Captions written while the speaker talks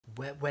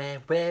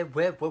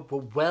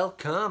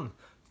Welcome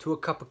to a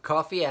cup of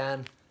coffee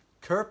and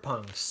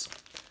KERPUNX.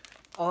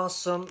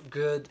 Awesome,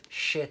 good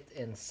shit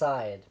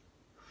inside.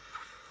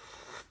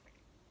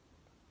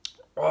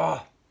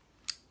 Oh,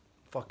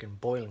 fucking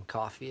boiling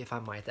coffee, if I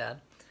might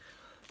add.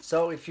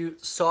 So if you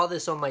saw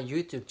this on my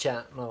YouTube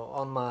channel,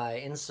 on my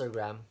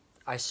Instagram,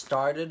 I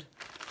started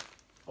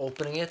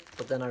opening it,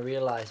 but then I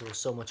realized there was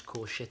so much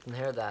cool shit in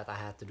here that I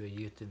had to do a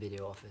YouTube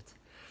video of it.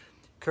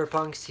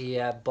 KERPUNX,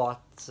 he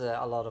bought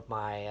a lot of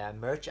my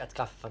merch at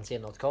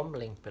KaffiFanzine.com,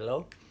 link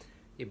below.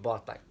 He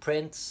bought like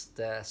prints,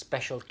 the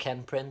special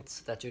Ken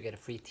prints that you get a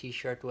free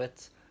t-shirt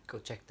with. Go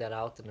check that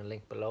out in the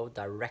link below,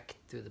 direct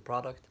to the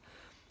product.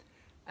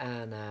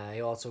 And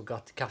he also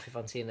got the Kaffi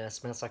Fanzine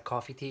Smells Like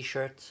Coffee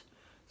t-shirt,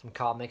 some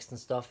comics and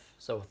stuff.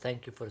 So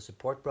thank you for the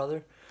support,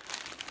 brother.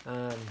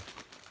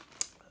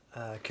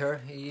 Kerr,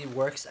 he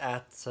works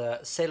at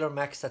Sailor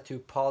Max Tattoo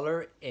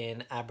Parlor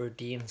in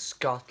Aberdeen,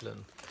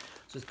 Scotland.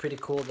 So it's pretty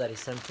cool that he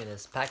sent me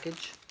this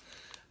package.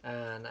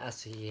 And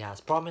as he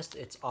has promised,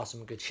 it's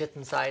awesome good shit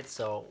inside,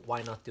 so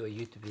why not do a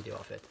YouTube video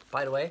of it?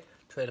 By the way,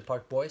 Trailer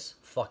Park Boys,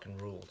 fucking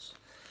rules.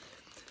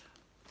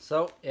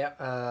 So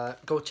yeah,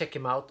 go check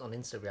him out on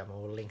Instagram. I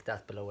will link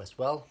that below as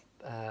well.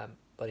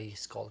 But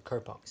he's called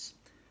KERPUNX.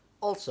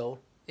 Also,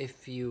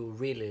 if you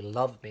really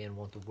love me and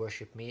want to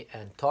worship me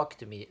and talk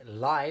to me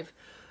live,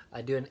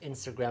 I do an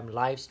Instagram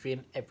live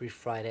stream every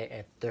Friday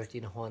at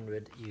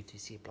 1300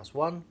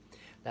 UTC+1.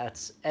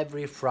 That's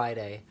every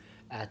Friday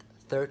at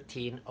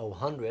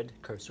 1300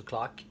 curse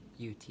o'clock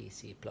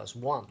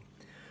UTC+1.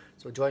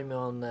 So join me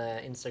on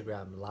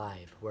Instagram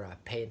live, where I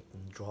paint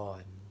and draw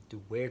and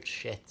do weird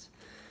shit.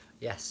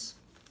 Yes.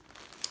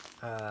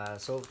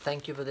 So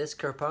thank you for this,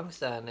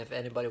 KERPUNX, and if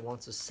anybody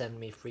wants to send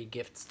me free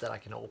gifts that I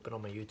can open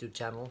on my YouTube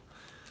channel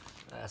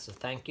as a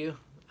thank you,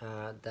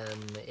 then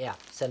yeah,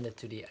 send it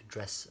to the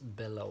address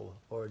below,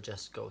 or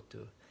just go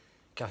to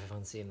Kaffi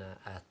Fanzine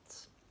at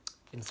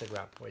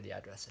Instagram, where the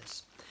address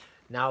is.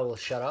 Now we'll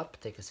shut up,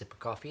 take a sip of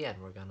coffee, and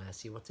we're gonna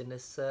see what's in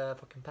this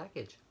fucking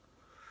package.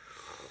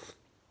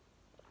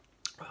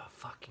 Oh,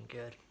 fucking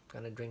good.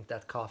 Gonna drink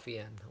that coffee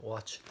and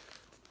watch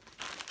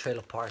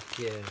Trailer Park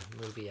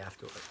movie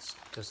afterwards,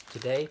 because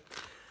today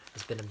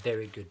has been a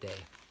very good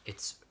day.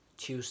 It's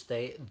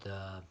Tuesday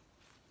the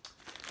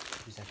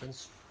 2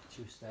 seconds.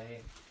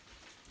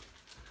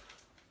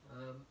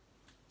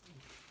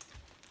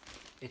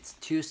 It's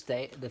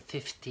Tuesday the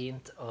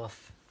 15th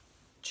of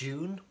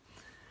June,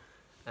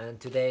 and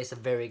today is a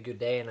very good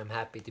day, and I'm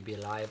happy to be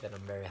alive, and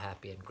I'm very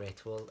happy and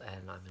grateful,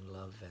 and I'm in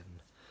love,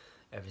 and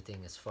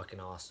everything is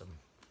fucking awesome.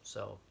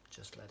 So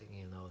just letting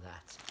you know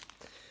that,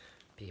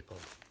 people.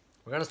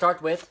 We're gonna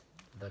start with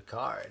the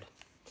card.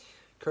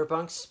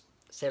 KERPUNX,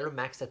 Sailor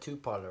Max Tattoo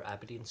Parlor,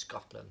 Aberdeen,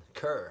 Scotland.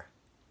 Kerr,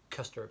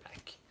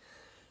 Custerbeck.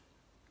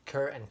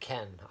 Kerr and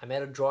Ken. I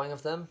made a drawing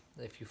of them.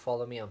 If you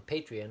follow me on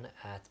Patreon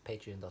at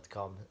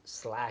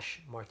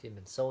patreon.com/Martin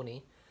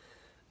Mentzoni,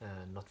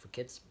 not for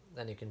kids,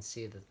 then you can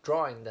see the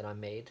drawing that I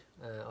made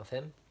of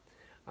him.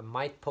 I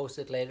might post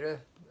it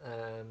later,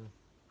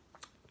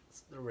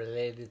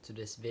 related to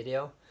this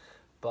video,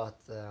 but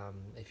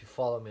if you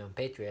follow me on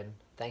Patreon,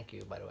 thank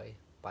you, by the way,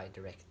 by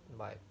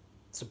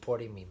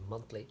supporting me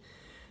monthly.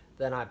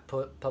 Then I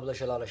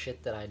publish a lot of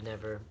shit that I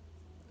never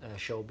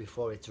show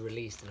before it's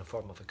released in the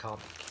form of a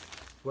comic.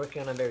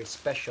 Working on a very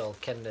special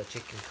Ken the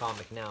Chicken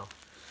comic now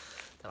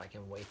that I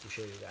can't wait to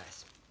show you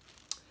guys.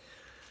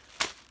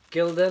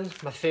 Gildan,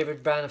 my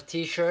favorite brand of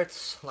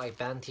t-shirts, like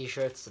band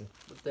t-shirts, and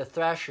the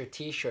Thrasher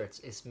t-shirts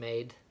is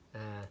made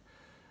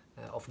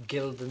of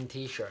Gildan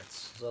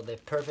t-shirts, so they're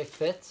perfect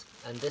fit,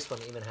 and this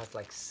one even has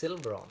like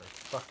silver on it.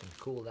 Fucking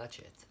cool, that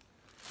shit.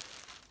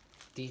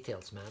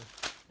 Details, man.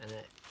 And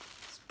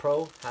it's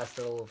Pro, has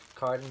the little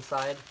card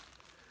inside.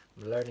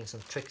 I'm learning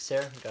some tricks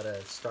here.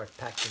 Gotta start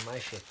packing my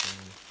shit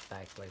in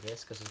bags like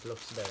this, because it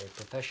looks very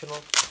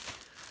professional.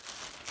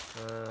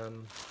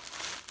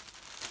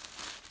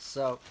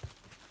 So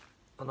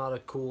another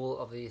cool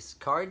of these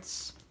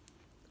cards,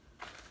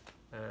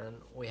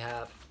 and we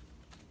have,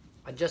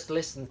 I just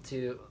listened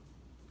to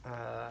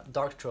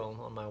Dark Throne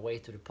on my way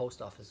to the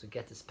post office to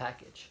get this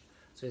package,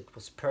 so it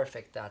was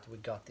perfect that we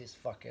got this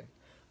fucking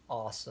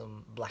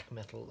awesome black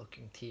metal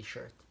looking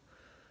t-shirt.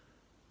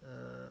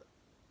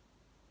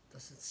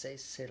 Does it say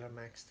Sailor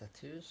Max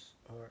Tattoos?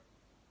 Or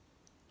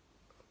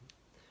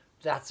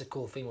that's a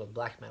cool thing with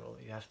black metal,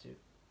 you have to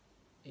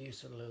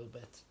use a little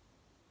bit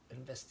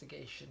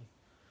investigation.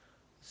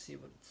 See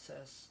what it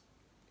says.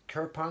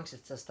 KERPUNX,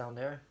 it says down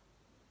there.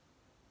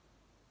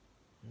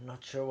 I'm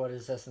not sure what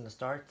it says in the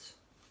start,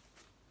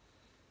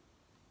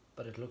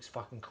 but it looks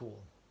fucking cool.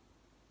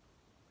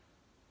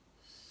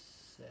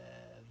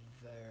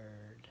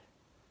 Severed.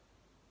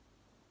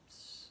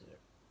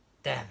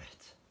 Damn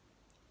it.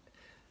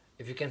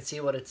 If you can see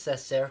what it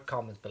says there,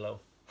 comment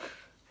below.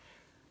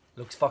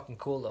 Looks fucking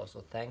cool though, so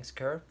thanks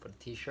Kerr for the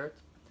t-shirt.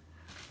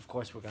 Of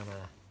course we're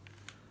gonna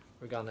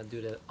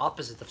do the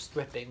opposite of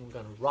stripping. We're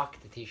gonna rock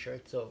the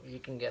t-shirt, so you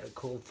can get a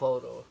cool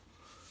photo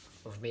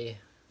of me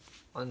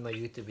on my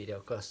YouTube video,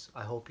 because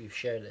I hope you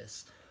share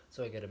this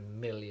so I get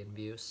 1,000,000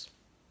 views.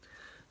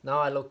 Now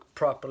I look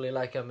properly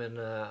like I'm in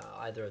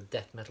either a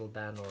death metal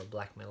band or a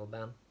black metal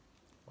band.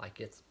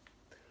 Like it.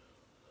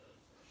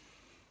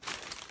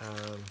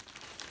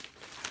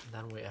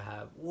 Then we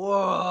have whoa,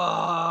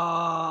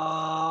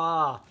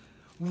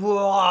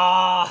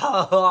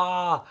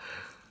 whoa.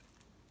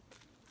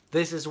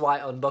 This is why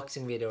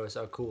unboxing videos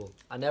are cool.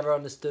 I never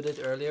understood it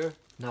earlier.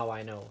 Now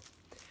I know.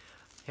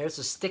 Here's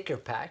a sticker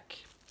pack,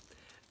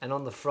 and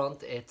on the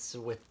front it's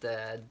with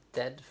the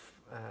dead,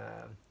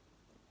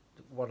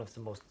 one of the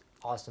most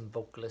awesome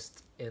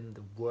vocalists in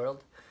the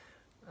world,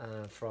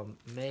 from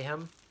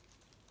Mayhem.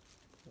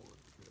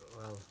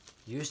 Well,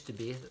 used to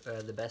be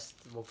the best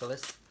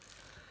vocalist.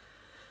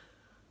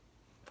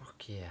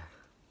 Fuck yeah.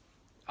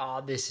 Oh,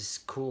 this is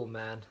cool,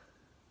 man.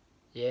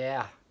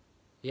 Yeah.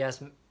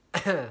 Yes.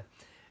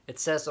 It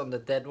says on the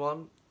dead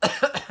one,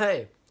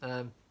 hey,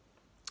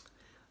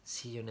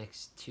 see you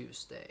next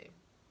Tuesday.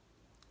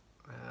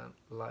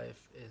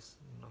 Life is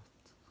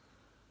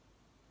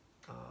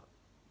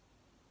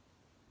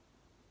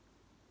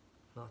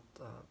not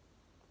a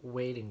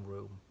waiting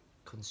room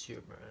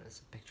consumer. And it's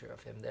a picture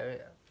of him there.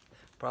 Yeah.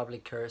 Probably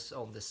curse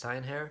on the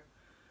sign here.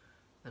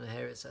 And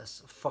here it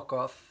says, fuck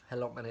off.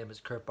 Hello, my name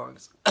is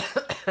KERPUNX.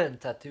 And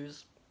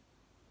tattoos.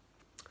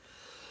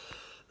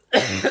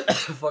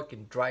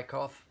 Fucking dry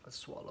cough. I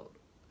swallowed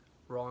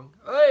wrong.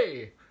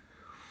 Hey!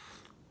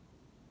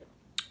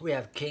 We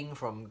have King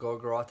from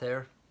Gorgoroth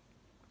here.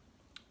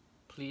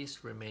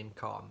 Please remain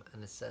calm.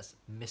 And it says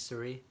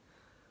misery.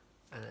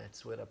 And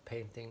it's with a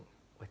painting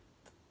with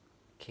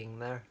King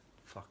there.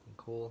 Fucking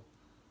cool.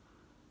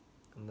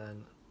 And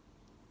then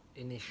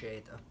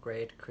initiate,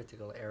 upgrade,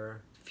 critical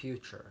error,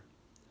 future.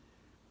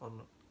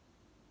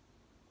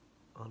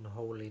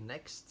 Unholy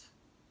next.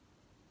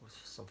 With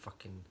some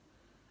fucking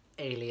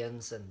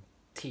aliens and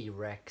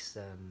T-Rex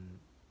and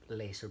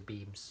laser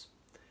beams.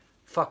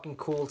 Fucking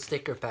cool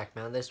sticker pack,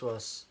 man. This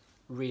was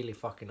really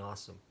fucking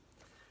awesome.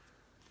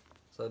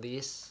 So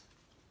these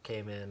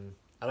came in.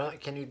 I don't.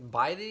 Can you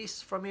buy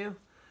these from you?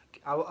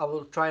 I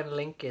will try and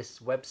link his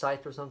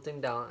website or something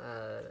down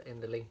in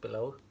the link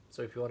below.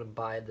 So if you want to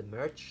buy the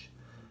merch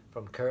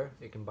from Kerr,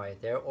 you can buy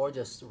it there, or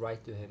just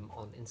write to him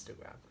on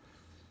Instagram.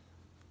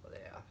 But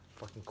yeah,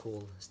 fucking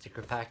cool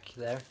sticker pack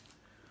there.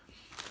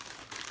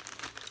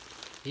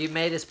 He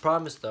made his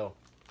promise though.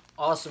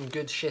 Awesome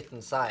good shit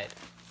inside.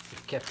 He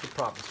kept the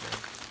promise, man.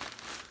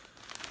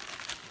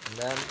 And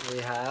then we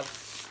have,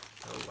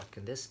 oh, what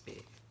can this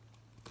be?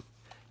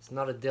 It's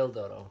not a dildo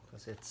though,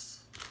 because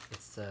it's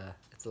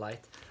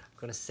light. I'm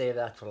gonna save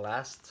that for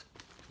last,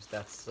 because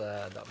that's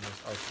the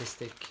most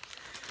artistic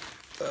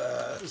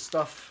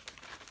stuff.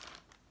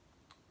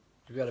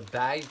 You got a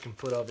bag you can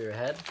put over your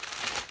head,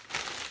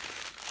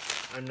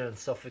 and then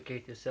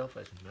suffocate yourself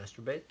as you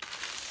masturbate.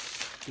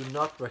 Do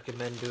not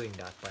recommend doing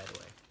that, by the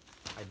way.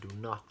 I do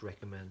not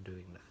recommend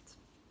doing that.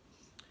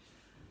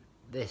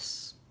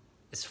 This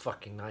is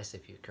fucking nice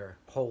if you care.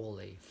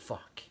 Holy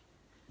fuck.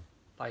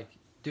 Like,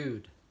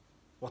 dude,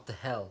 what the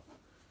hell?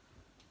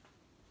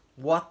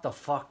 What the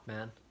fuck,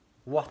 man?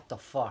 What the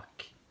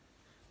fuck?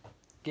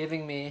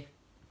 Giving me,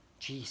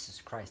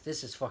 Jesus Christ,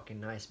 this is fucking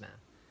nice, man.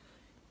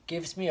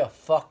 Gives me a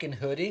fucking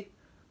hoodie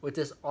with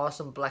this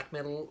awesome black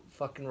metal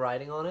fucking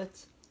writing on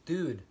it.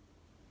 Dude,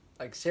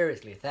 like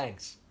seriously,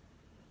 thanks.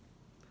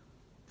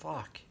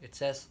 Fuck, it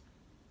says,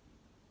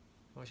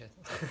 oh shit.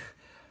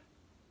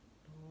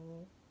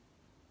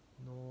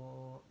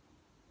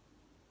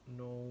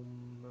 no,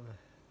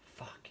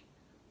 fuck.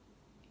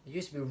 I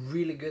used to be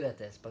really good at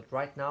this, but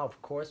right now,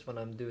 of course, when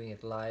I'm doing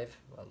it live,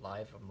 well,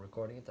 live, I'm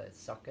recording it, I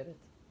suck at it.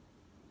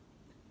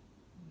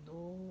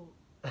 No.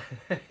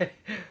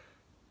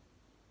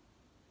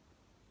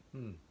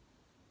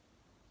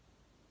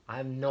 I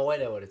have no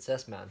idea what it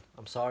says, man.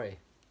 I'm sorry.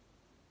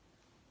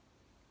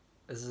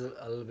 This is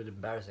a little bit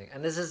embarrassing.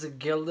 And this is a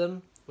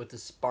Gildan with the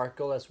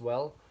sparkle as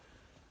well.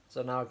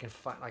 So now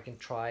I can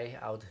try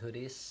out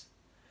hoodies.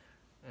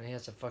 And he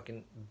has a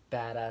fucking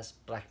badass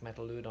black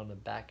metal dude on the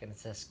back, and it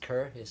says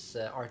Kerr, his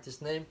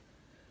artist name.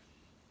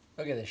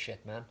 Look at this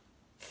shit, man.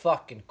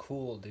 Fucking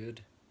cool,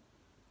 dude.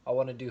 I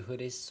want to do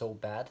hoodies so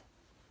bad.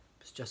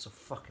 It's just so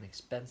fucking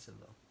expensive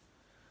though.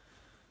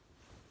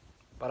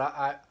 But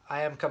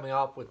I am coming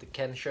up with the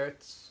Ken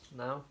shirts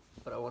now,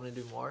 but I want to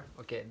do more.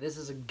 Okay, this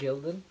is a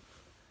Gildan,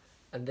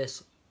 and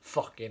this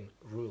fucking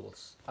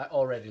rules. I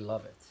already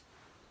love it.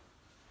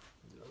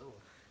 Do a little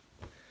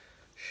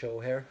show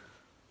here.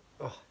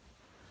 Oh.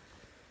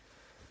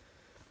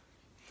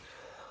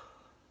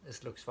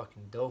 This looks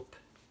fucking dope.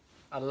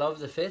 I love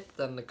the fit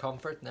and the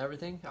comfort and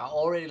everything. I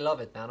already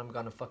love it, man. I'm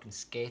gonna fucking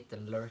skate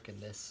and lurk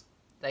in this.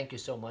 Thank you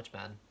so much,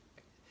 man.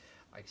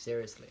 Like,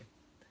 seriously.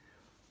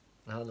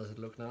 How does it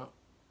look now?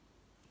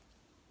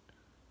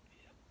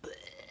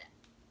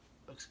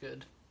 Looks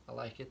good. I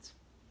like it.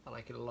 I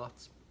like it a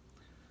lot.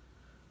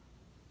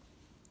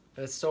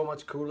 It's so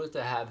much cooler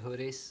to have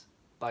hoodies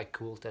by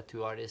cool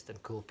tattoo artists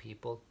and cool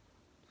people.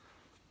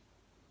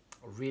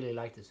 I really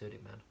like this hoodie,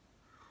 man.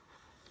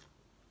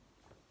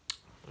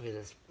 Look at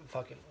this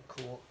fucking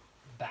cool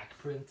back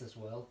print as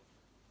well.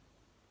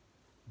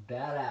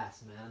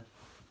 Badass, man.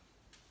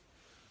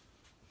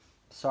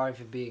 Sorry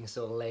for being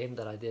so lame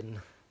that I didn't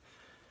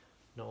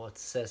know what it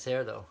says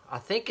here though. I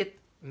think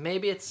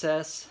maybe it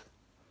says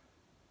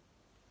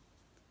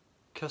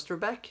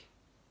Kusterbeck?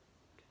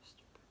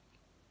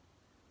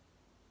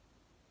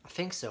 I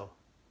think so.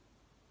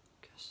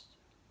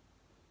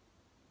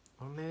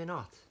 Or maybe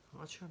not.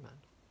 I'm not sure, man.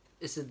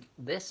 Is it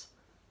this?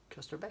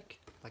 Kusterbeck?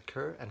 Like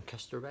Kerr and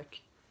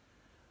Kusterbeck?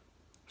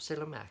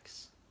 Sailor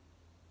Max?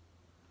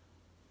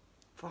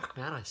 Fuck,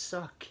 man, I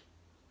suck.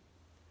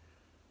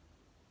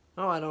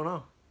 Oh, I don't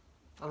know.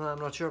 I'm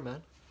not sure,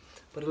 man.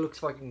 But it looks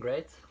fucking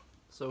great.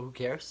 So who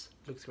cares?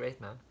 It looks great,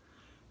 man.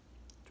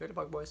 Trailer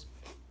Park Boys.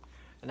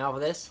 And now for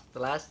this, the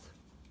last.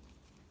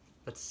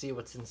 Let's see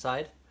what's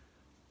inside.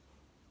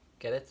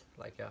 Get it?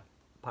 Like a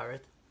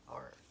pirate?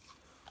 Or...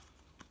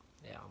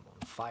 yeah, I'm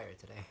on fire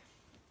today.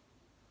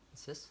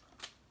 What's this?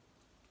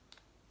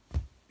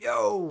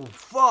 Yo,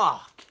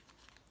 fuck!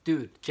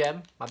 Dude,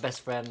 Jem, my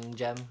best friend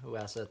Jem, who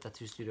has a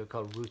tattoo studio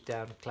called Root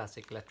Down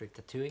Classic Electric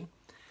Tattooing.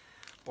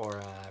 Or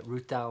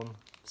Root Down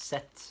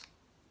Set,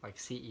 like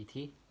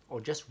C-E-T. Or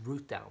just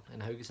Root Down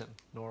in Haugesund,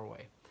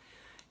 Norway.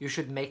 You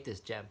should make this,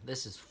 Jem.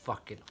 This is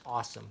fucking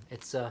awesome.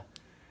 It's a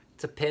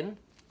pin.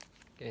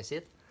 Can you see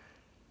it?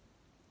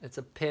 It's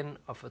a pin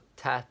of a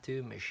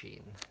tattoo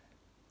machine.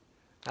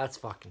 That's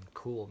fucking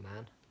cool,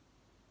 man.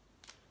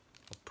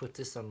 I'll put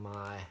this on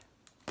my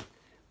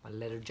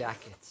leather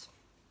jacket.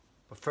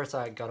 But first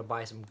I gotta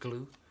buy some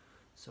glue.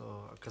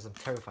 So, because I'm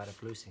terrified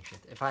of losing shit.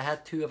 If I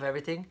had 2 of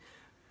everything,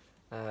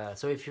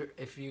 so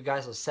if you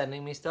guys are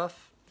sending me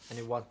stuff and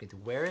you want me to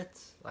wear it,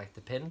 like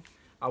the pin,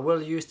 I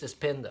will use this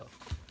pin though.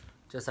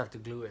 Just have to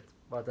glue it.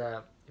 But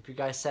if you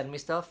guys send me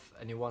stuff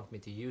and you want me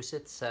to use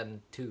it,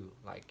 send 2,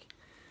 like,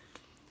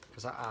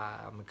 because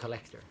I'm a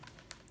collector.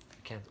 I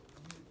can't.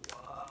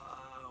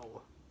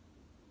 Wow,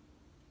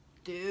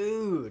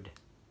 dude.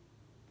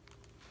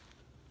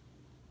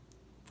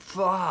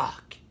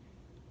 Fuck.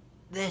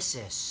 This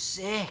is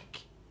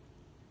sick.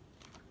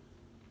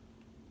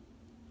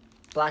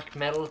 Black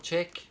metal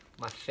chick,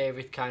 my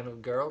favorite kind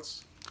of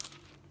girls,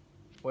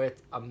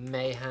 with a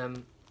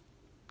mayhem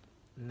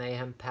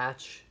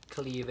patch,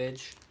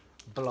 cleavage,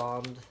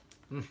 blonde,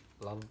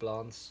 love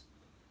blondes,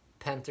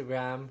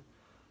 pentagram,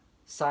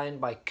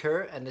 signed by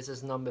Kerr, and this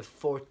is number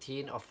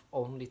 14 of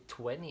only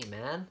 20,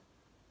 man.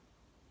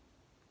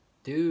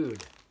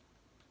 Dude,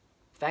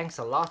 thanks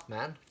a lot,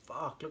 man.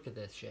 Fuck, look at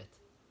this shit.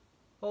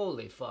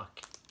 Holy fuck.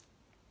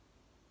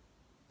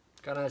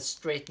 Gonna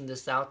straighten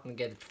this out and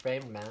get it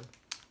framed, man.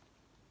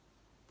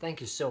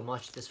 Thank you so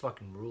much. This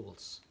fucking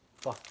rules.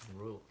 Fucking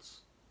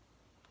rules.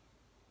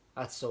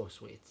 That's so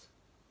sweet.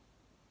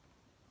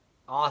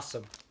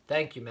 Awesome.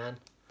 Thank you, man.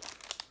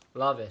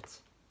 Love it.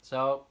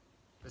 So,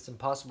 it's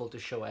impossible to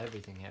show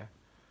everything here.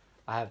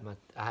 I have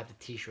the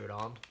t-shirt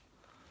on.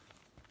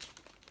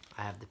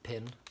 I have the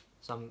pin.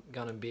 So I'm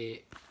gonna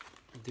be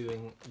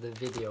doing the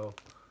video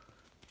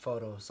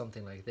photo,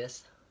 something like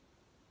this.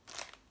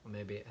 Or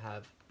maybe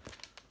have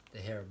the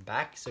hair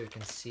back so you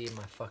can see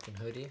my fucking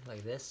hoodie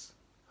like this.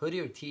 Hoodie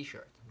or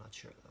t-shirt? I'm not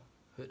sure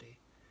though. Hoodie.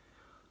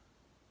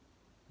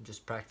 I'm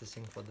just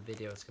practicing for the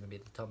video. It's gonna be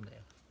the thumbnail.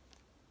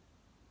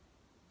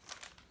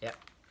 Yeah.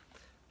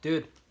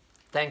 Dude,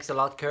 thanks a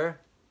lot, Kerr.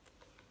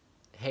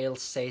 Hail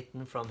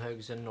Satan from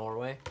Haugesund,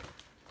 Norway.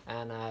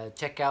 And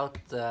check out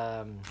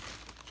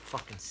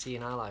fucking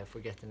senile, I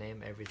forget the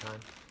name every time.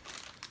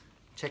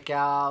 Check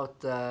out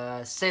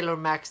Sailor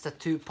Max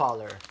Tattoo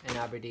Parlor in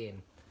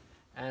Aberdeen.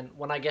 And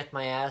when I get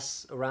my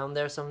ass around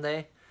there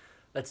someday,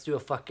 let's do a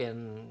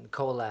fucking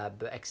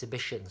collab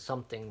exhibition,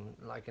 something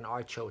like an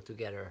art show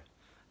together.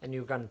 And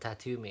you're gonna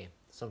tattoo me,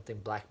 something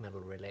black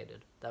metal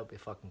related. That would be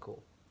fucking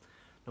cool.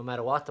 No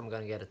matter what, I'm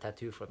gonna get a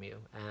tattoo from you.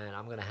 And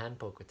I'm gonna hand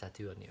poke a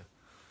tattoo on you.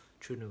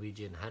 True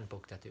Norwegian hand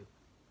poke tattoo.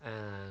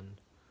 And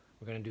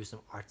we're gonna do some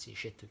artsy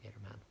shit together,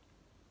 man.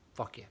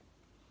 Fuck yeah.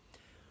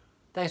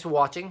 Thanks for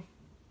watching.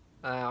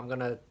 I'm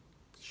gonna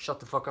shut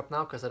the fuck up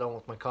now because I don't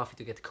want my coffee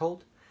to get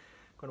cold.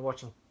 I'm gonna watch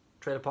some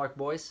Trailer Park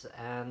Boys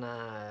and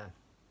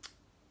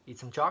eat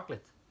some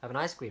chocolate. Have an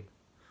ice cream.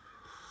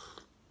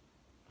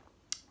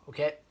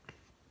 Okay.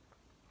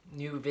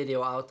 New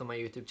video out on my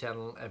YouTube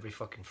channel every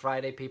fucking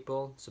Friday,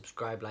 people.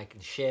 Subscribe, like,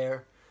 and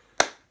share.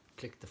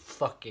 Click the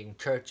fucking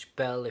church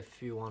bell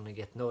if you want to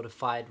get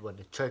notified when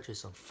the church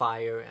is on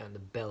fire and the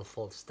bell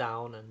falls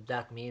down, and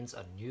that means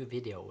a new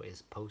video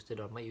is posted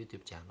on my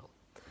YouTube channel.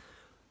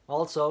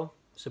 Also,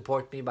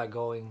 support me by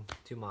going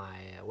to my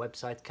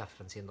website,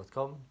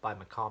 kaffifanzine.com, buy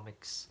my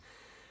comics,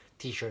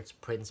 t-shirts,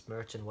 prints,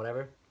 merch, and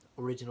whatever.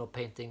 Original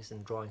paintings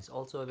and drawings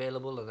also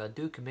available, and I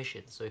do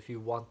commissions, so if you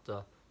want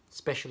a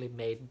specially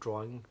made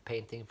drawing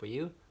painting for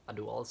you, I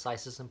do all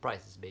sizes and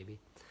prices, baby.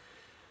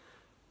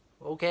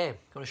 Okay,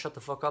 gonna shut the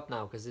fuck up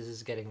now because this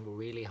is getting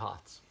really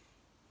hot.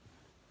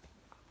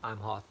 I'm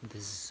hot,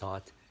 this is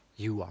hot,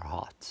 you are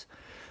hot.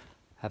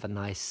 Have a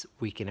nice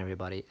weekend,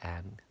 everybody,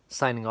 and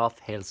signing off,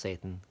 Hail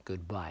Satan,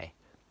 goodbye.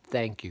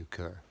 Thank you,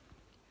 Kerr.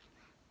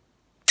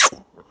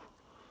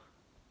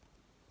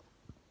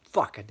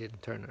 Fuck, I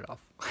didn't turn it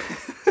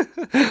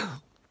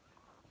off.